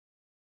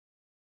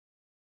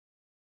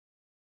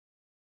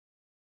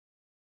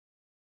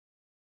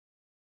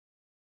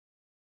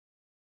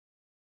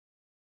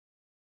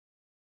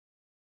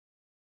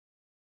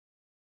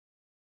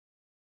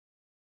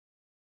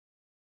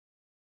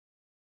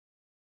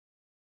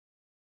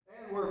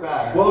We're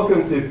back.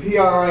 Welcome to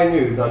PRI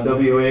News on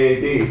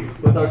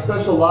WAAB with our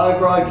special live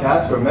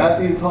broadcast from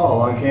Matthews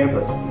Hall on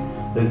campus.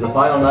 This is the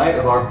final night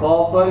of our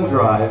Fall Fund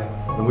Drive,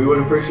 and we would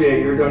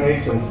appreciate your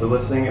donations for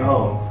listening at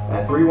home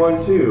at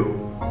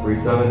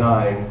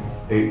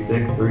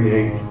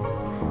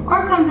 312-379-8638.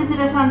 Or come visit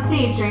us on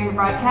stage during the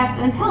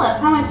broadcast and tell us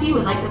how much you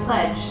would like to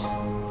pledge.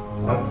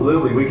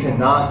 Absolutely, we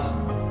cannot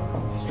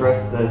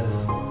stress this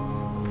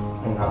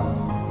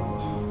enough.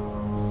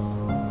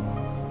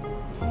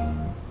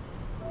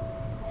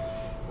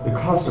 The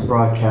cost of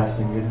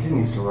broadcasting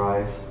continues to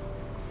rise,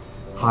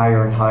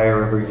 higher and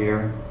higher every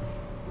year.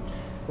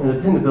 And the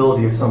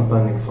dependability of some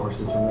funding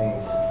sources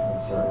remains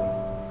uncertain.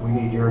 We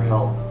need your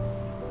help.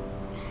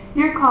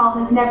 Your call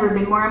has never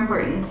been more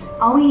important.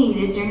 All we need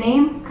is your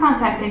name,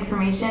 contact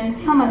information,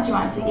 how much you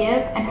want to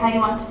give, and how you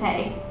want to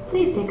pay.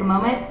 Please take a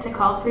moment to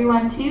call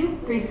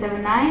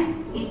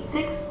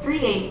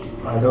 312-379-8638.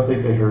 I don't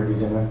think they heard you,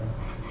 Jenna.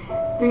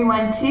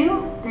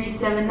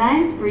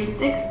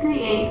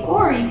 312-379-3638,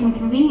 or you can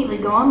conveniently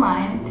go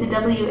online to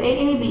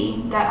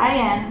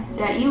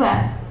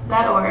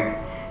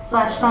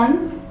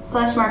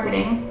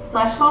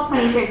waab.in.us.org/funds/marketing/fall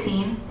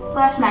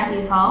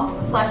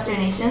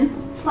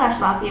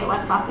 2013/Matthews-Hall/donations/Lafayette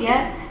West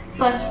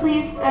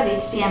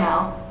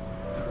Lafayette/please.html.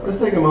 Let's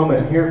take a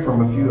moment and hear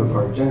from a few of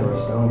our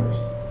generous donors.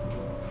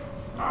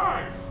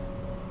 Hi,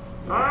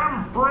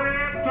 I'm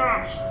Fred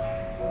Thompson.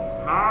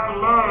 I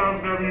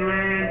love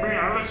WAAB.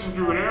 I listen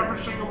to it every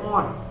single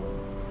morning.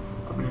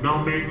 I've been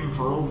donating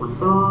for over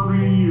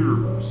 30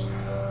 years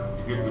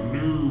to get the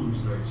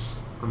news that's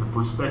from the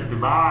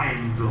perspective I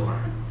enjoy.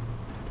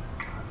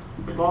 I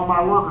think all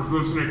my workers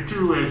listening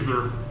too as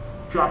they're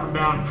chopping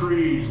down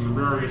trees in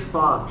the various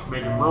parks,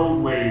 making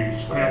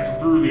roadways, passing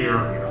through the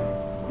area.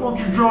 Won't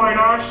you join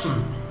us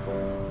and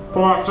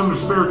pull out some of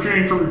the spare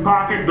change from your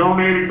pocket,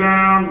 donate it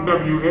down to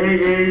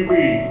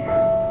WAAB.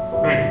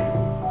 Thank you.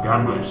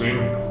 God bless.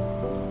 Amen.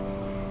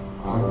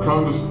 I've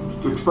come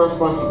to express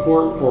my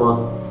support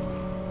for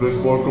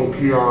this local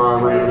PRI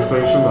radio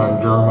station.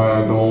 I'm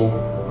Jeremiah Dole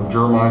from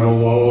Jeremiah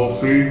Dole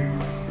LLC.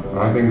 And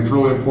I think it's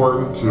really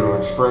important to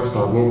express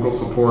our local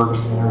support.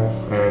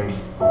 And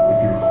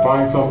if you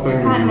find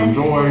something that you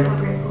enjoy,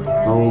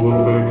 throw a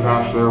little bit of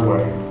cash their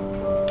way.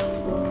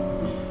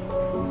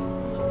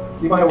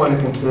 You might want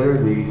to consider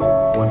the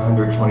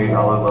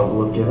 $120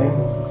 level of giving.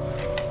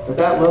 At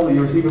that level,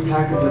 you receive a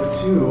package of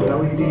 2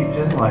 LED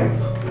pin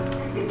lights,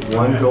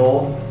 1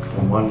 gold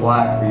and 1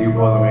 black for you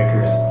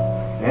Boilermakers.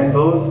 And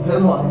both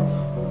pin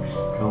lights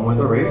come with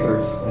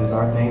erasers as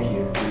our thank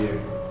you to you.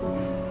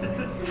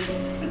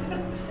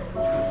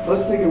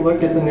 Let's take a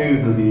look at the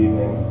news of the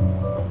evening.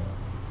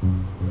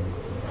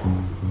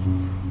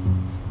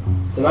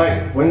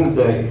 Tonight,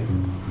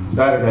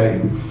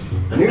 Saturday,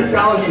 a new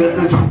scholarship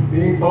is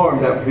being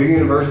formed at Purdue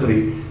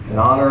University in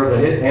honor of the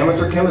hit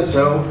amateur chemist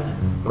show,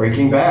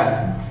 Breaking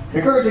Bad,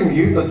 encouraging the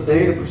youth of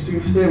today to pursue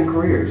STEM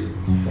careers.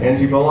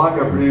 Angie Bullock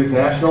of Purdue's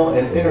National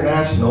and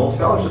International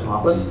Scholarship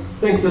Office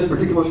thinks this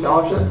particular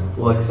scholarship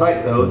will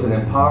excite those in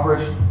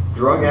impoverished,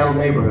 drug-addled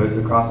neighborhoods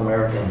across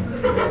America.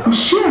 The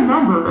sheer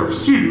number of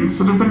students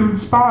that have been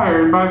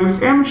inspired by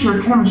this amateur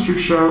chemistry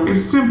show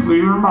is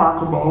simply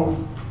remarkable.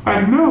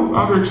 At no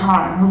other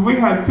time have we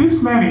had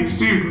this many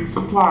students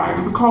apply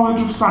to the College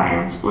of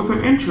Science with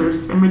an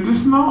interest in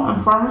medicinal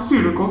and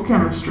pharmaceutical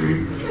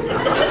chemistry.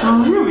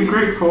 We're really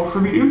grateful for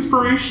the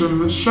inspiration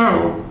this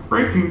show,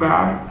 Breaking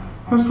Bad,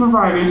 has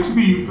provided to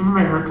the youth of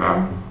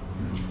America.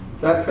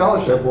 That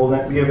scholarship will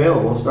be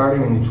available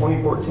starting in the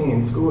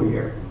 2014 school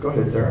year. Go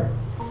ahead, Sarah.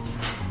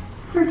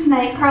 For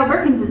tonight, Carl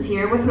Berkins is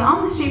here with an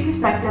on-the-street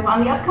perspective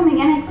on the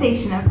upcoming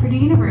annexation of Purdue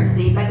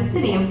University by the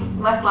city of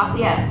West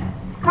Lafayette.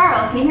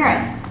 Carl, can you hear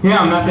us? Yeah,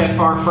 I'm not that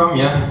far from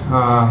you.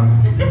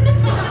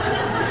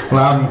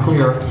 Loud and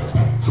clear.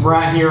 So we're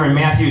out here in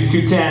Matthews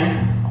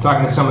 210,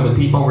 talking to some of the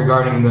people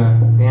regarding the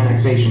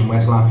annexation in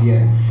West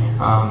Lafayette.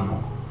 How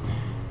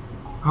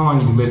long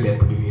have you lived at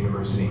Purdue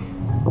University?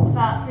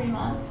 About 3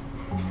 months.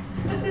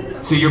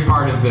 So you're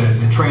part of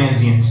the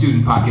transient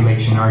student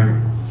population.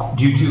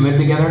 Do you two live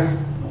together?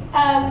 We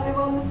live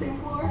on the same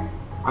floor.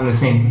 On the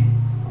same...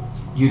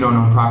 You don't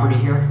own property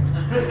here?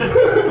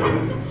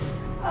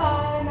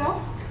 No.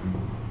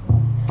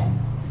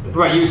 What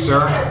about you,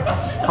 sir?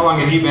 How long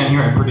have you been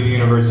here at Purdue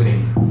University?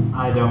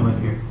 I don't live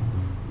here.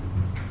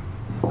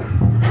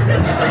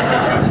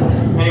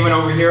 Anyone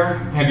over here?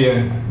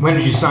 When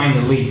did you sign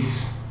the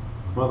lease?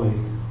 What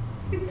lease?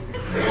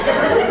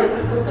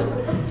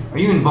 Are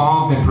you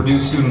involved in Purdue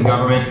student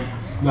government?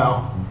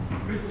 No.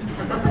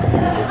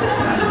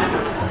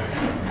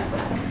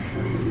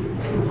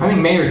 I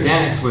think Mayor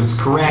Dennis was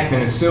correct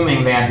in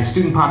assuming that the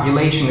student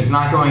population is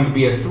not going to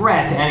be a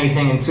threat to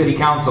anything in City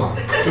Council.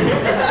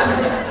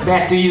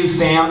 Back to you,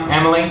 Sam.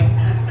 Emily?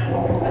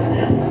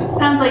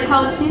 Sounds like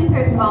college students are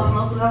as involved in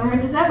local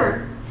government as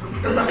ever.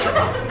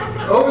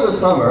 Over the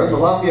summer, the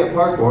Lafayette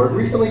Park Board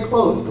recently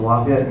closed the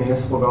Lafayette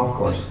Municipal Golf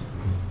Course.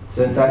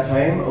 Since that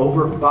time,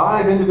 over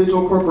 5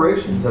 individual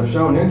corporations have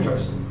shown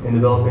interest in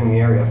developing the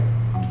area.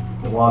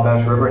 The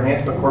Wabash River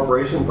Enhancement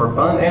Corporation for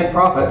Fun and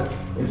Profit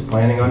is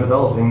planning on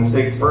developing the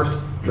state's first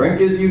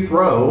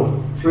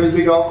drink-as-you-throw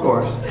Frisbee golf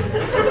course.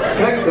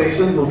 Keg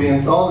stations will be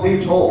installed at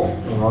each hole,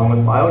 along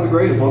with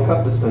biodegradable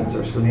cup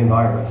dispensers for the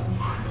environment.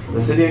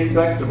 The city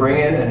expects to bring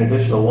in an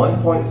additional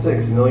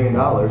 $1.6 million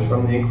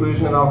from the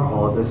inclusion of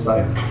alcohol at this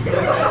site.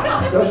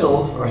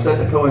 Specials are set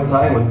to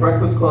coincide with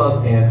Breakfast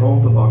Club and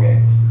home football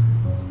games.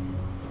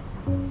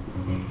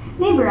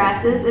 Neighbor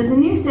Asses is a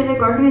new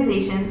civic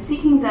organization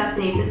seeking to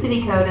update the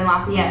city code in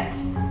Lafayette.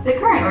 The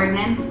current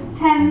ordinance,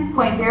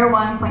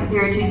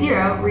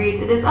 10.01.020,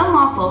 reads, "It is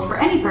unlawful for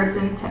any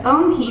person to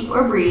own, keep,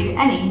 or breed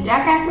any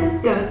jackasses,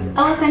 goats,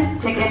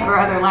 elephants, chicken, or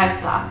other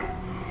livestock."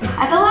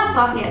 At the last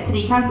Lafayette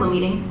City Council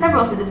meeting,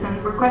 several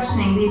citizens were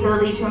questioning the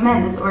ability to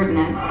amend this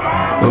ordinance.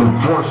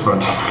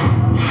 Enforcement.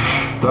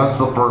 That's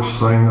the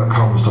first thing that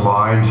comes to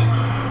mind.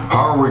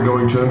 How are we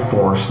going to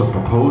enforce the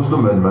proposed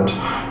amendment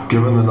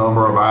given the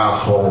number of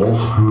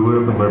assholes who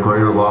live in the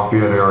greater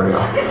Lafayette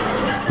area?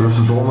 This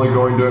is only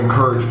going to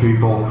encourage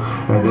people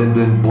and end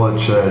in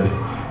bloodshed.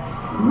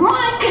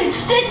 My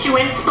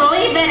constituents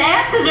believe that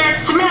asses are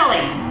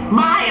smelly,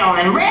 vile,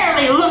 and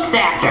rarely looked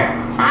after.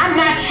 I'm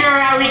not sure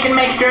how we can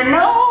make sure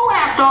no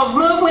assholes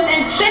move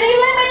within city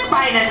limits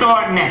by this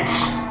ordinance.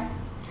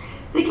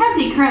 The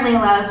county currently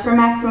allows for a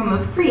maximum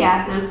of 3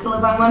 asses to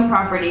live on one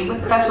property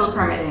with special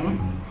permitting.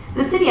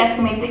 The city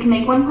estimates it can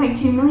make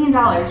 $1.2 million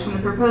from the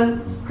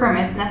proposed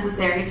permits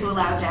necessary to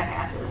allow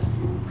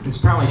jackasses. This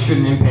probably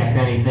shouldn't impact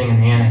anything in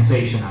the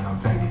annexation, I don't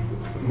think.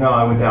 No,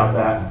 I would doubt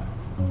that.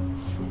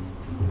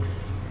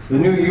 The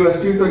new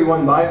US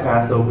 231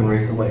 bypass opened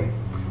recently.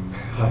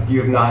 If you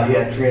have not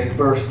yet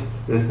traversed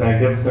this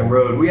magnificent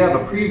road, we have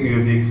a preview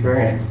of the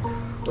experience.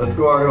 Let's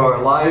go to our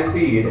live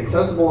feed,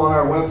 accessible on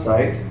our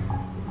website,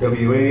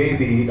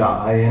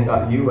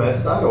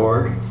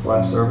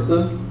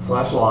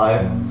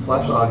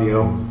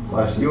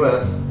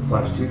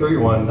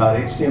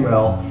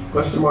 waab.in.us/services/live/audio/us/231.html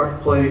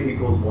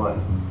 ?play=1.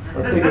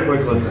 Let's take a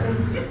quick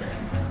listen.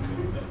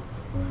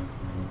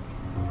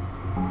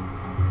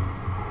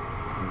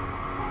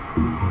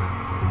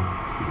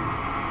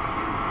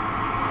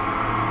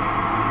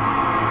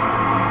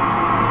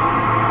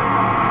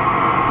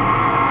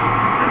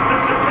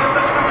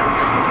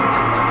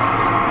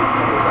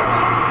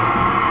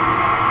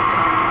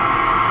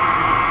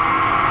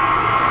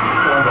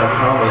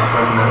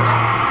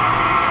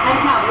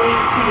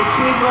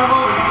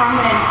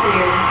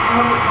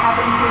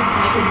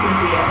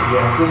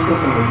 Yeah, it's just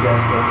such a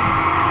majestic,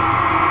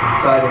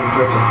 exciting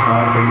stretch of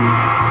concrete.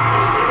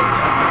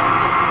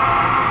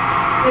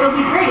 It'll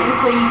be great.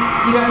 This way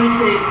you don't need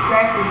to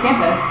drive through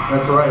campus.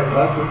 That's right.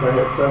 Last week I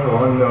hit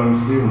several unknown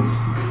students.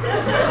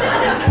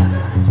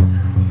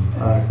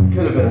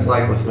 Could have been a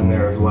cyclist in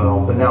there as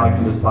well, but now I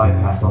can just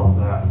bypass all of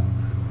that.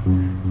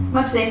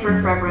 Much safer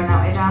for everyone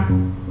that way,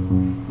 John.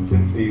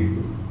 Good, Steve.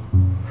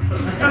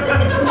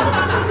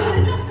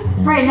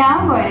 Right now,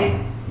 I'm going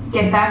to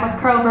get back with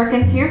Carl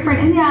Berkins here for an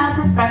in-the-aisle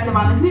perspective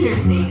on the Hoosier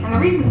State and the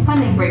recent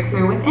funding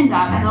breakthrough with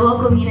INDOT and the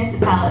local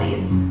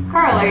municipalities.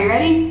 Carl, are you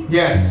ready?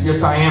 Yes,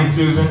 I am,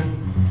 Susan.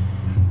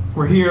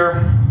 We're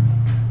here.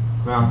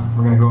 Well,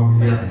 we're going to go over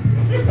here.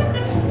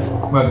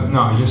 But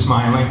no, you're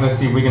smiling. Let's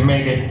see if we can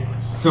make it.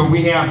 So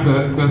we have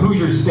the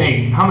Hoosier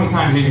State. How many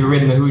times have you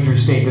ridden the Hoosier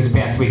State this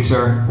past week,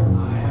 sir?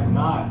 I have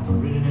not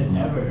ridden it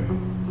ever.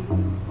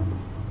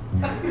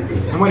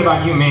 And what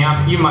about you,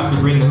 ma'am? You must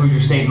have ridden the Hoosier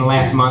State in the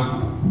last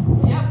month.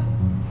 Yep.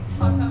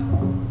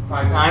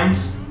 5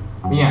 times?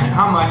 Yeah, and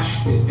how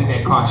much did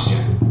it cost you?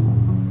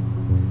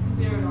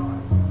 $0.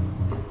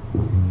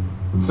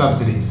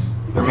 Subsidies.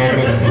 They're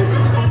magnificent.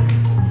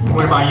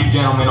 What about you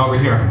gentlemen over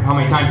here? How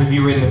many times have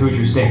you ridden the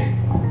Hoosier State?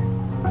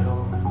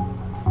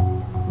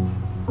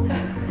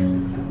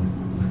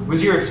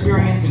 Was your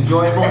experience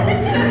enjoyable?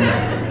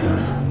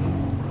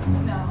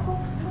 No.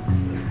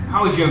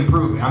 How would you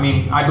improve it? I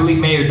mean, I believe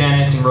Mayor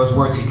Dennis and Rose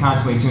Worski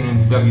constantly tune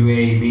into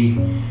WAAB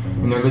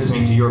and they're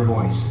listening to your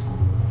voice.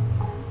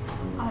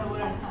 I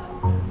wouldn't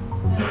have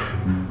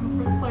in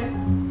the first place.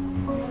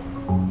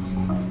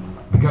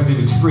 Because it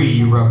was free,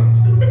 you wrote it.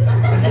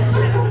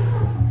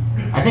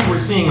 I think we're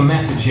seeing a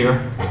message here.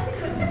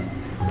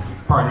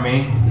 Pardon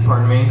me.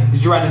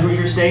 Did you ride the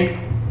Hoosier State?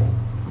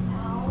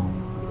 No.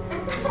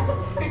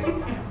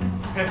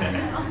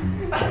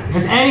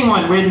 Has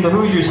anyone ridden the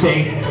Hoosier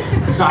State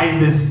besides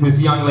this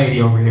young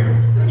lady over here?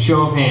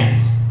 Show of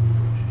hands.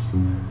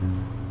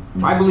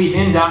 I believe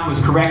INDOT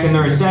was correct in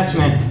their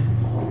assessment,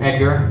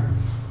 Edgar,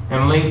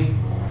 Emily.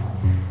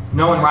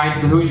 No one rides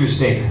the Hoosier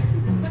State.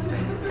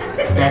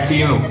 Back to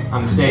you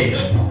on the stage.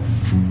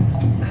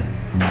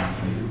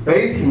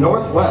 Faith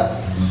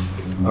Northwest,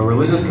 a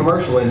religious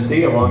commercial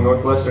entity along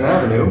Northwestern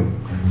Avenue,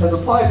 has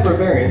applied for a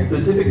variance to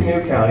the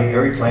Tippecanoe County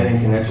Area Planning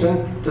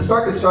Commission to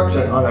start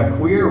construction on a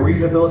queer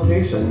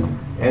rehabilitation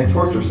and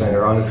torture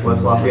center on its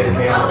West Lafayette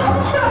campus.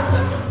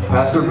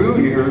 Pastor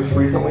Booyers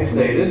recently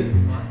stated,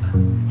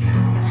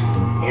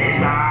 It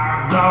is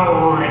our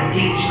goal to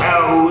teach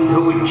those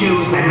who would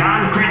choose the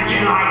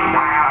non-Christian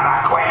lifestyle of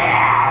a queer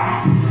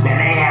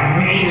that they have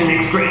made an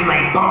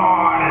extremely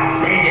poor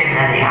decision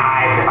in the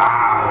eyes of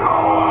our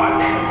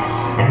Lord,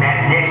 and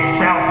that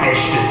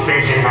selfish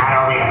decision not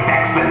only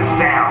affects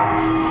themselves,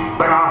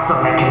 but also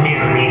the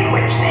community in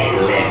which they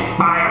live,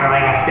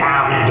 spiraling us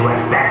down into a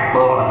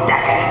cesspool of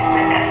decadence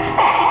and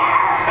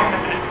despair.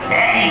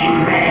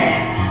 Amen.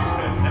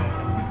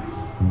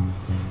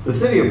 The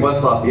city of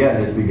West Lafayette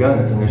has begun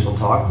its initial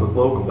talks with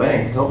local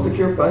banks to help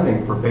secure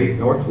funding for Faith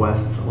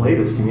Northwest's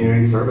latest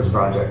community service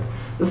project.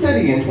 The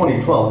city in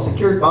 2012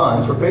 secured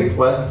bonds for Faith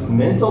West's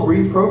mental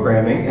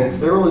reprogramming and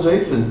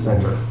sterilization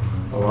center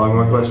along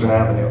Northwestern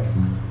Avenue.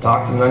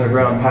 Talks of an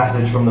underground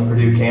passage from the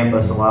Purdue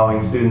campus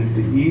allowing students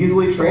to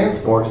easily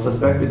transport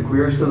suspected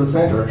queers to the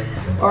center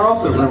are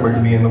also rumored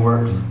to be in the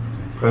works.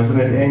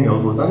 President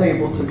Daniels was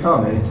unable to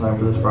comment in time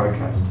for this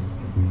broadcast.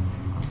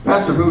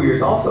 Pastor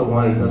Booyers also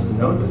wanted us to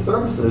note that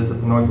services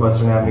at the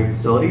Northwestern Avenue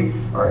facility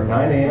are at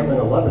 9 a.m. and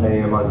 11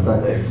 a.m. on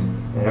Sundays,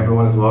 and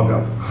everyone is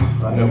welcome.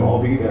 I know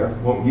I'll be there.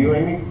 Won't you,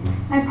 Amy?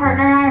 My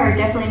partner and I are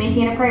definitely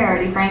making it a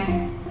priority, Frank.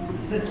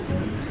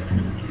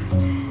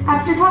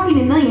 After talking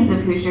to millions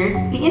of Hoosiers,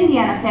 the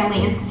Indiana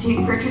Family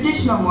Institute for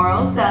Traditional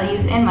Morals,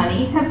 Values, and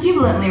Money have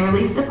jubilantly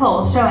released a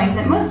poll showing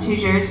that most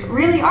Hoosiers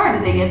really are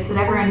the bigots that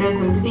everyone knows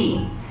them to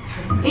be.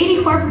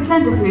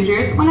 84% of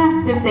Hoosiers, when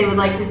asked if they would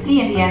like to see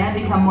Indiana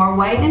become more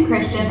white and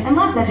Christian and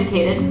less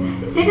educated,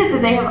 stated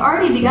that they have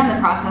already begun the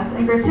process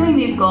in pursuing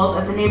these goals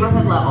at the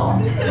neighborhood level.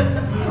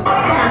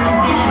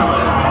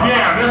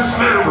 Yeah, this is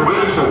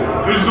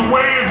the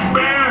way it's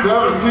been.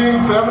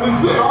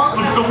 1776.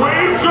 It's the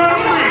way it's gonna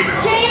be.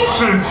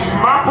 Since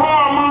my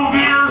pa moved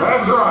here.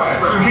 That's right.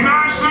 Since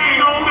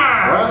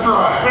 1909. That's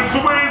right. It's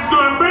the way it's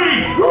gonna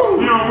be.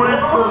 You know, we're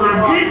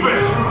gonna keep it.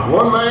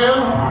 One man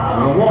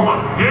and a woman.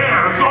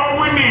 Yeah, that's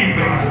all we need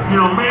then. You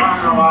know, maybe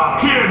some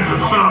kids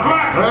or something.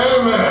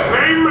 Amen.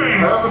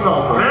 Amen. Heaven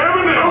help us.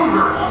 Heaven help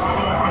us.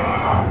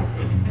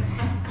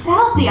 To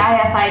help the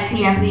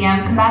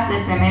IFITMVM combat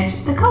this image,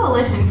 the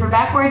Coalition for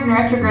Backwards and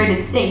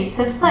Retrograded States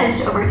has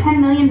pledged over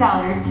 $10 million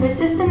to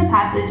assist in the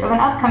passage of an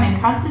upcoming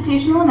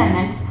constitutional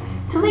amendment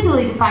to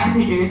legally define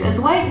Hoosiers as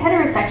white,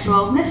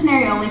 heterosexual,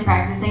 missionary-only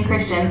practicing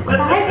Christians with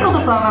a high school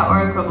diploma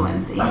or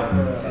equivalency.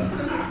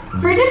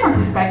 For a different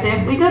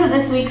perspective, we go to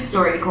this week's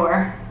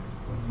StoryCorps.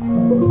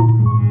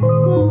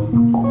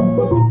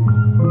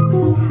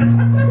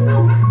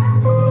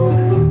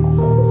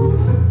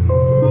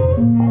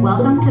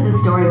 Welcome to the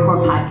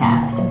StoryCorps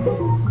podcast.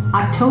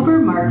 October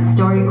marks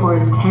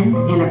StoryCorps' 10th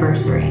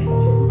anniversary,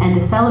 and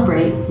to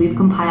celebrate, we've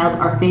compiled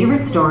our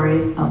favorite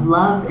stories of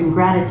love and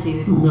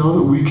gratitude. Now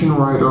that we can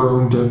write our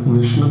own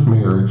definition of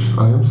marriage,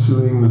 I am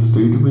suing the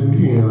state of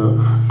Indiana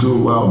to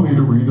allow me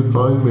to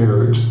redefine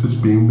marriage as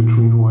being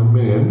between one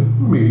man,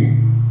 me,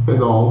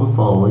 and all the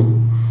following.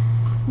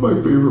 My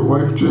favorite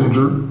wife,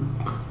 Ginger.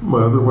 My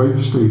other wife,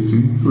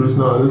 Stacy, who is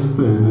not as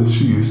thin as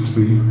she used to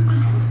be.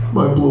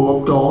 My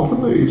blow-up doll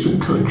from the Asian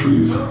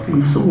countries,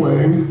 Lisa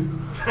Wang.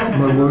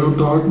 My loyal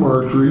dog,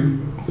 Marjorie,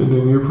 and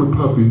any of her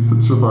puppies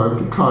that survived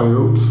the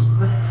coyotes.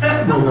 My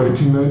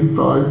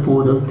 1995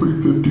 Ford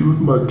F-350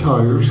 with mud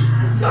tires.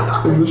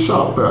 And the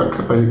shop vac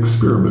I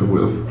experiment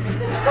with.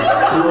 I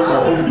love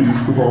all of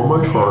these with all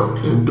my heart,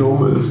 and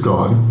Doma is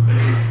gone.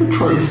 And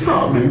try to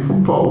stop me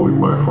from following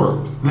my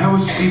heart. That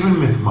was Stephen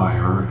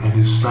Mythmeyer and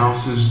his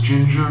spouses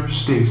Ginger,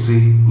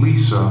 Stacy,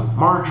 Lisa,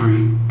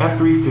 Marjorie,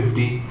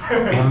 F-350,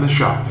 and the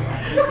shop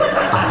vac from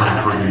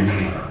Frankfort,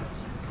 Indiana.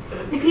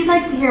 If you'd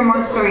like to hear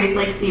more stories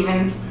like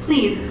Stephen's,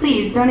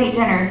 please donate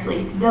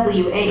generously to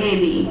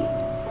WAAB.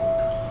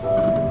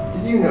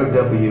 Did you know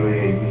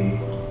WAAB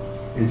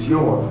is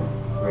your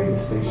radio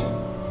station,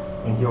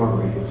 and your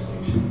radio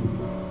station,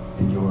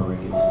 and your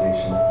radio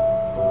station?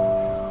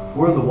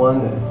 We're the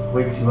one that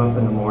wakes you up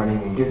in the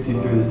morning and gets you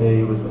through the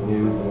day with the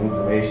news and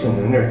information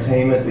and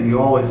entertainment that you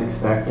always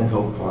expect and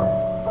hope for.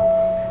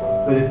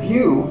 But if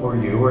you, or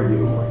you, or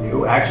you, or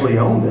you actually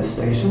own this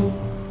station,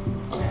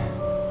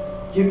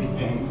 you'd be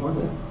paying more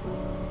than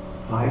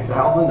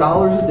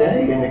 $5,000 a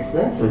day in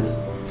expenses.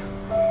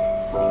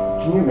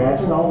 Can you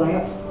imagine all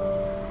that?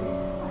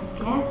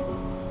 Yeah.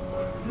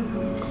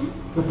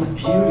 But the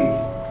beauty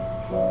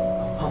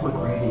of public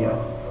radio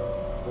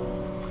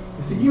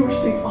is that you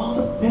receive all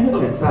the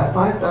benefits, that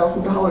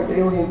 $5,000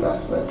 daily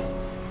investment.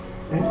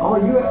 And all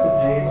you have to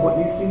pay is what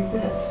you see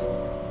fit.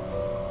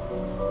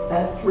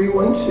 At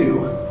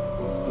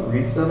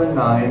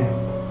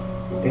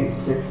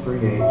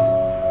 312-379-8638.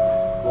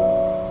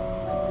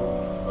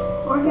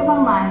 Or give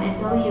online at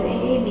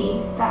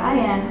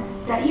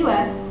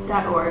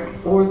waab.in.us.org.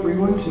 Or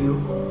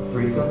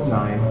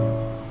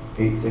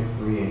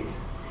 312-379-8638.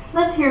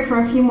 Let's hear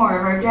from a few more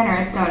of our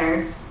generous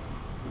donors.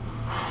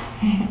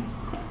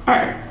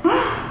 Alright.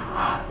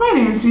 My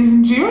name is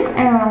Susan June,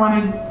 and I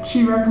wanted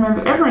to recommend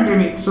that everyone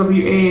donate to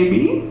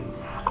WAAB.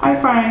 I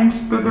find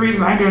that the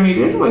reason I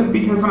donated was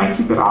because when I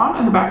keep it on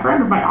in the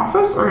background of my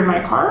office or in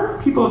my car,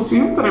 people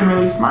assume that I'm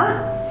really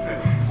smart,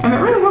 and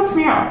that really helps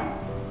me out.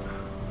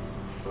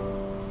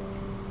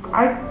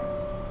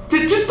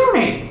 Just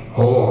donate.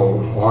 Hello,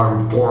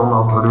 I'm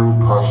former Purdue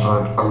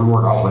President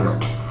Edward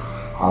LAUGHayette.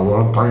 I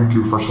want to thank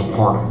you for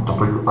supporting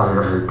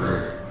WAAB.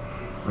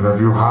 And if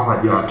you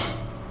haven't yet,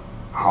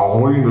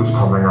 Halloween is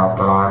coming up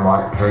and I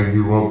might pay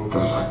you a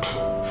visit.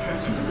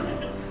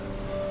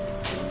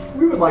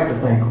 We would like to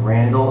thank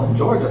Randall and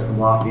Georgia from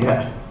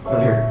Lafayette for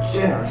their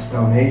generous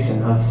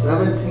donation of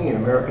 17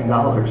 American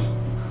dollars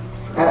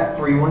at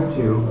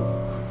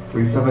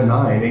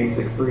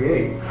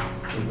 312-379-8638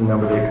 is the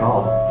number they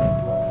called.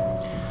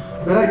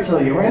 But I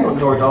tell you, Randall and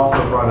George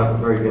also brought up a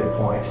very good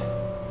point.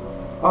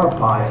 Our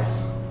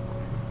bias.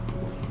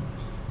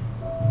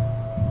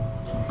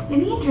 In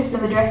the interest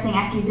of addressing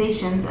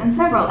accusations and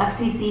several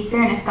FCC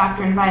Fairness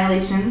Doctrine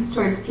violations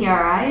towards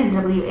PRI and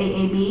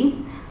WAAB,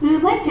 we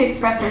would like to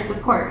express our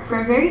support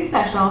for a very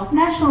special,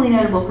 nationally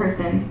notable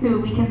person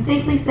who we can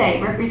safely say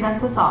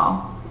represents us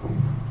all.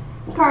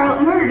 Carl,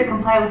 in order to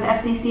comply with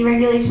FCC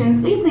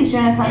regulations, will you please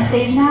join us on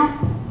stage now?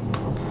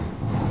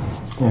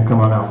 Yeah, come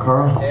on out,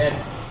 Carl. Ed,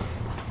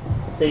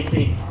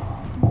 Stacy,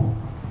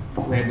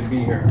 glad to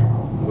be here.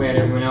 Glad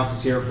everyone else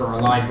is here for our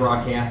live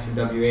broadcast for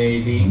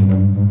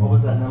WAAB. What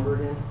was that number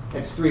again?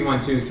 It's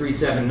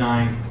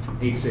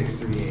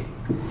 312-379-8638.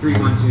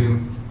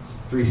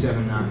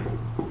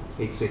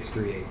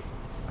 312-379-8638.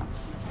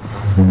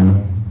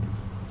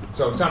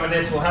 So some of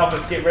this will help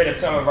us get rid of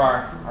some of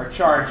our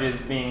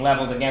charges being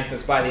leveled against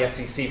us by the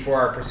FCC for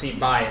our perceived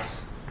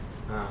bias.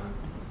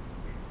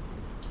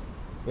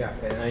 Yeah,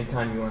 at any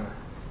time you want to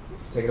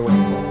take it away.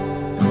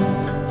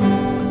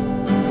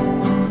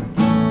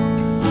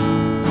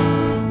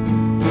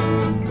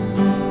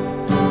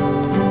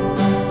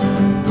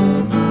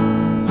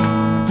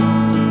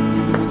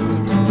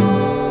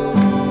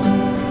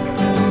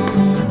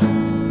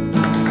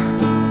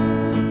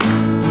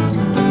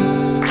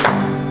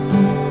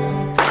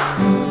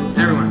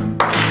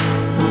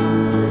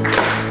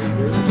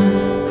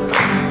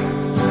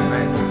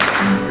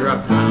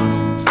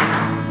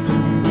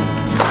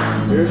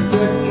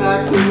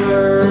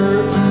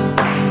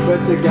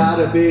 You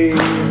gotta be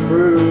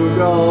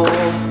frugal.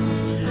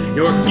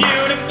 You're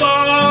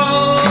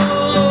beautiful,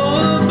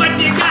 but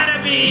you gotta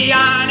be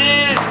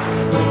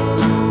honest.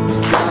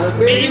 Gotta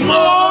be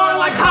more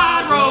like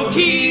Todd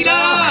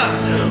Rokita.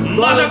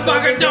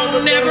 Motherfucker,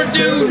 don't ever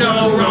do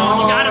no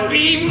wrong. You gotta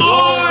be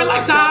more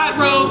like Todd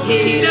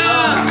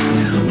Rokita.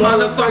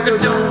 Motherfucker,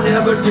 don't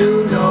ever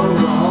do no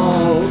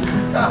wrong.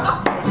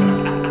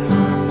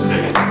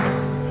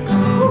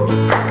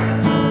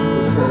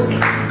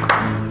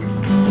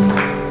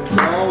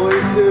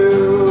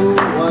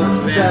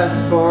 Best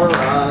for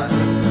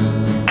us.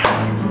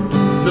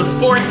 The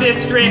 4th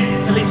District,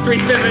 at least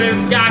 3/5 of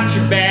us, got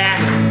your back.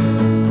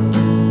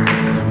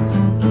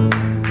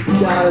 You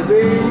gotta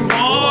be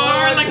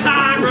more like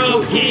Todd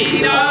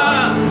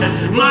Rokita.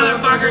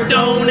 Motherfucker,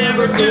 don't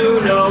ever do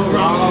no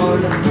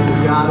wrong.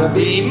 You gotta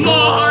be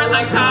more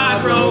like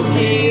Todd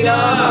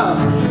Rokita.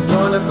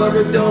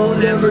 Motherfucker,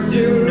 don't ever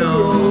do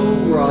no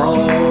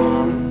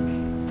wrong.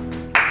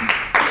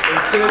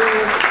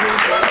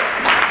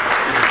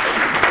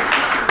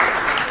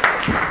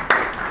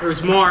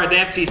 There's more. The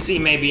FCC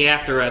may be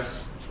after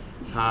us.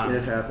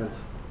 It happens.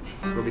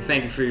 But we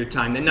thank you for your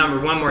time. The number,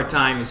 one more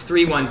time, is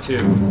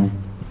 312.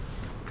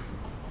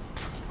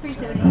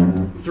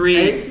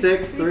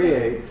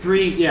 8638.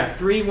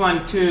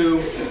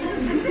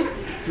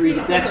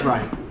 312. That's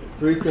right.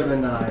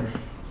 379.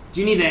 Do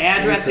you need the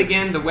address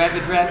again? The web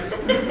address?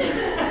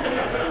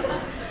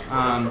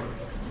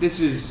 This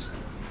is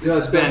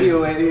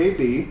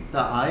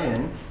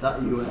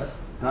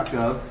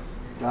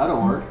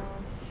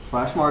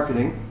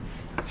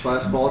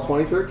WAAB.in.us.gov.org/marketing/fall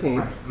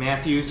 2013.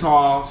 Matthews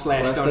Hall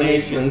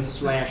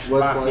 /donations West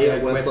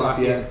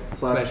Lafayette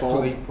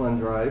 /fall fund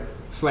drive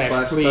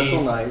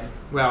 /special night.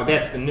 Well,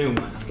 that's the new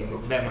one.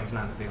 That one's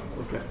not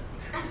available. Okay.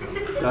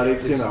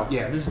 .html.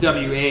 Yeah, this is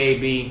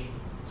WAAB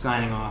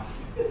signing off.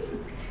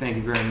 Thank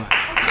you very much.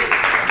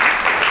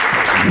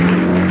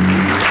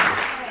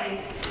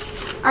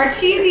 Our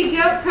cheesy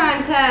joke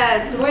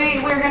contest.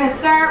 We're going to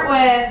start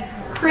with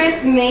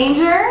Chris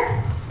Manger.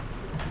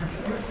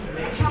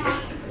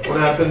 What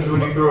happens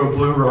when you throw a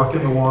blue rock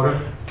in the water?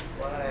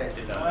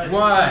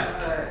 What?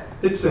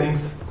 It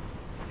sinks.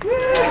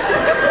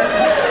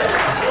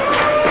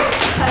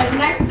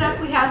 Next up,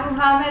 we have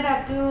Muhammad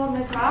Abdul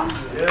Najam.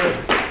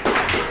 Yes.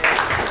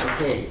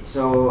 Okay,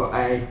 so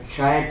I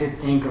tried to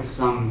think of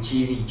some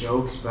cheesy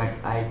jokes, but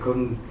I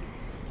couldn't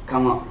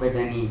come up with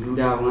any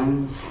Gouda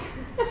ones.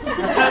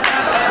 Alright,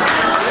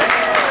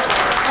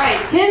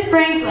 Tim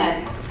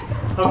Franklin.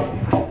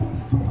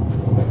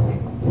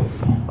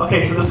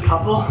 Okay, so this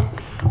couple,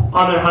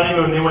 on their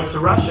honeymoon, they went to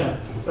Russia,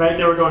 right?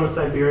 They were going to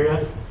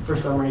Siberia for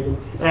some reason.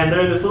 And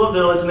they're in this little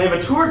village, and they have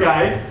a tour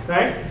guide,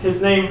 right?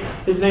 His name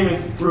is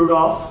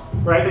Rudolph,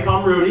 right? They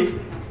call him Rudy,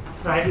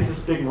 right? He's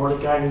this big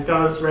Nordic guy, and he's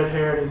got this red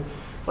hair, and he's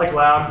like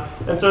loud.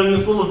 And so in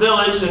this little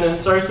village, and it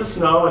starts to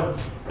snow,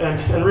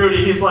 and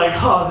Rudy, he's like,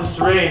 oh, this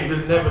rain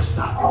would never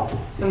stop.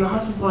 And the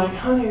husband's like,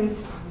 honey,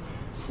 it's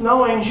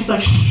snowing. And she's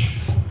like, shh,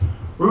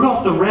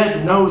 Rudolph the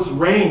Red-Nosed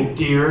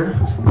Reindeer.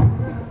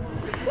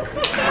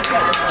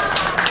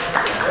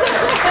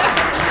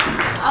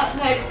 Up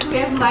next, we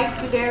have Mike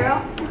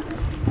Federo.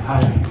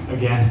 Hi,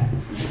 again.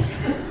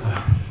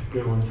 It's a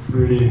good one.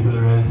 Rudy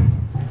the Red.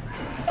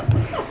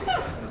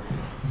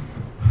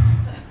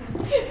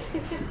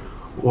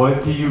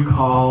 What do you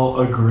call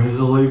a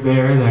grizzly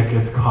bear that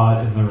gets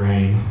caught in the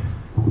rain?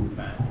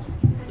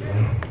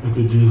 It's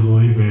a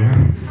drizzly bear.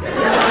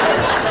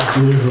 A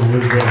drizzly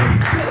bear.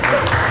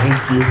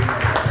 Thank you.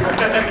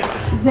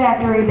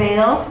 Zachary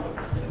Bale.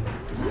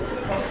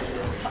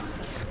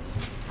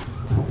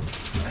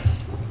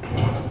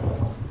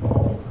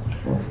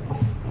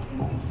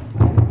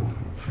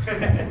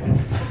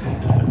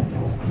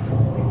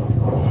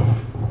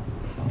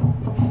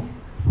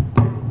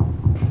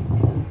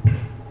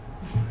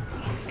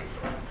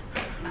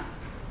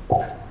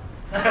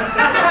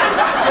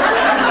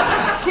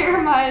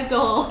 Jeremiah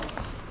Dole.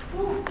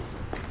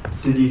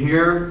 Did you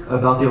hear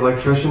about the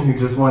electrician who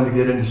just wanted to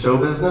get into show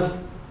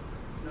business?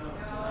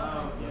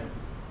 No.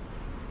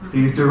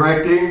 He's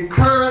directing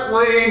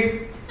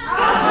currently. Okay,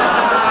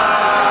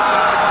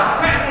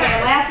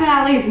 last but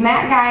not least,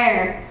 Matt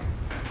Geyer.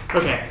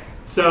 Okay,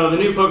 so the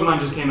new Pokemon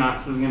just came out,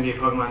 so this is going to be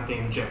a Pokemon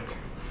themed joke.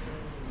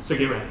 So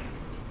get ready.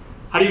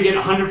 How do you get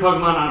 100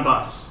 Pokemon on a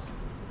bus?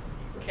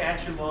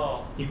 Catch 'em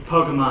all. You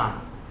Pokemon.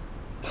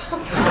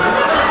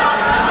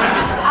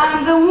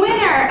 The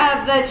winner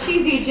of the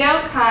cheesy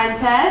joke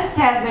contest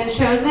has been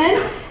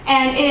chosen,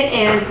 and it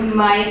is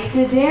Mike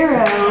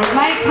Dodaro.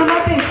 Mike, come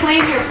up and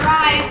claim your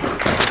prize.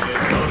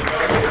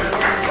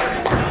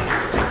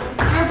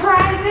 Your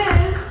prize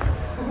is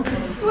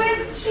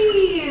Swiss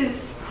cheese.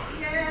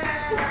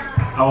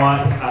 I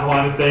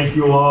want to thank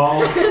you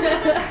all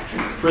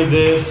for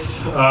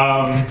this.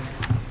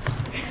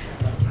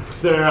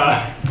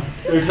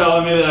 They're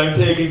telling me that I'm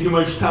taking too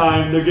much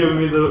time. They're giving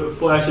me the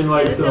flashing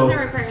lights. This doesn't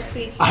require a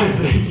speech. I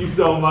thank you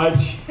so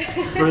much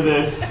for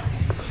this.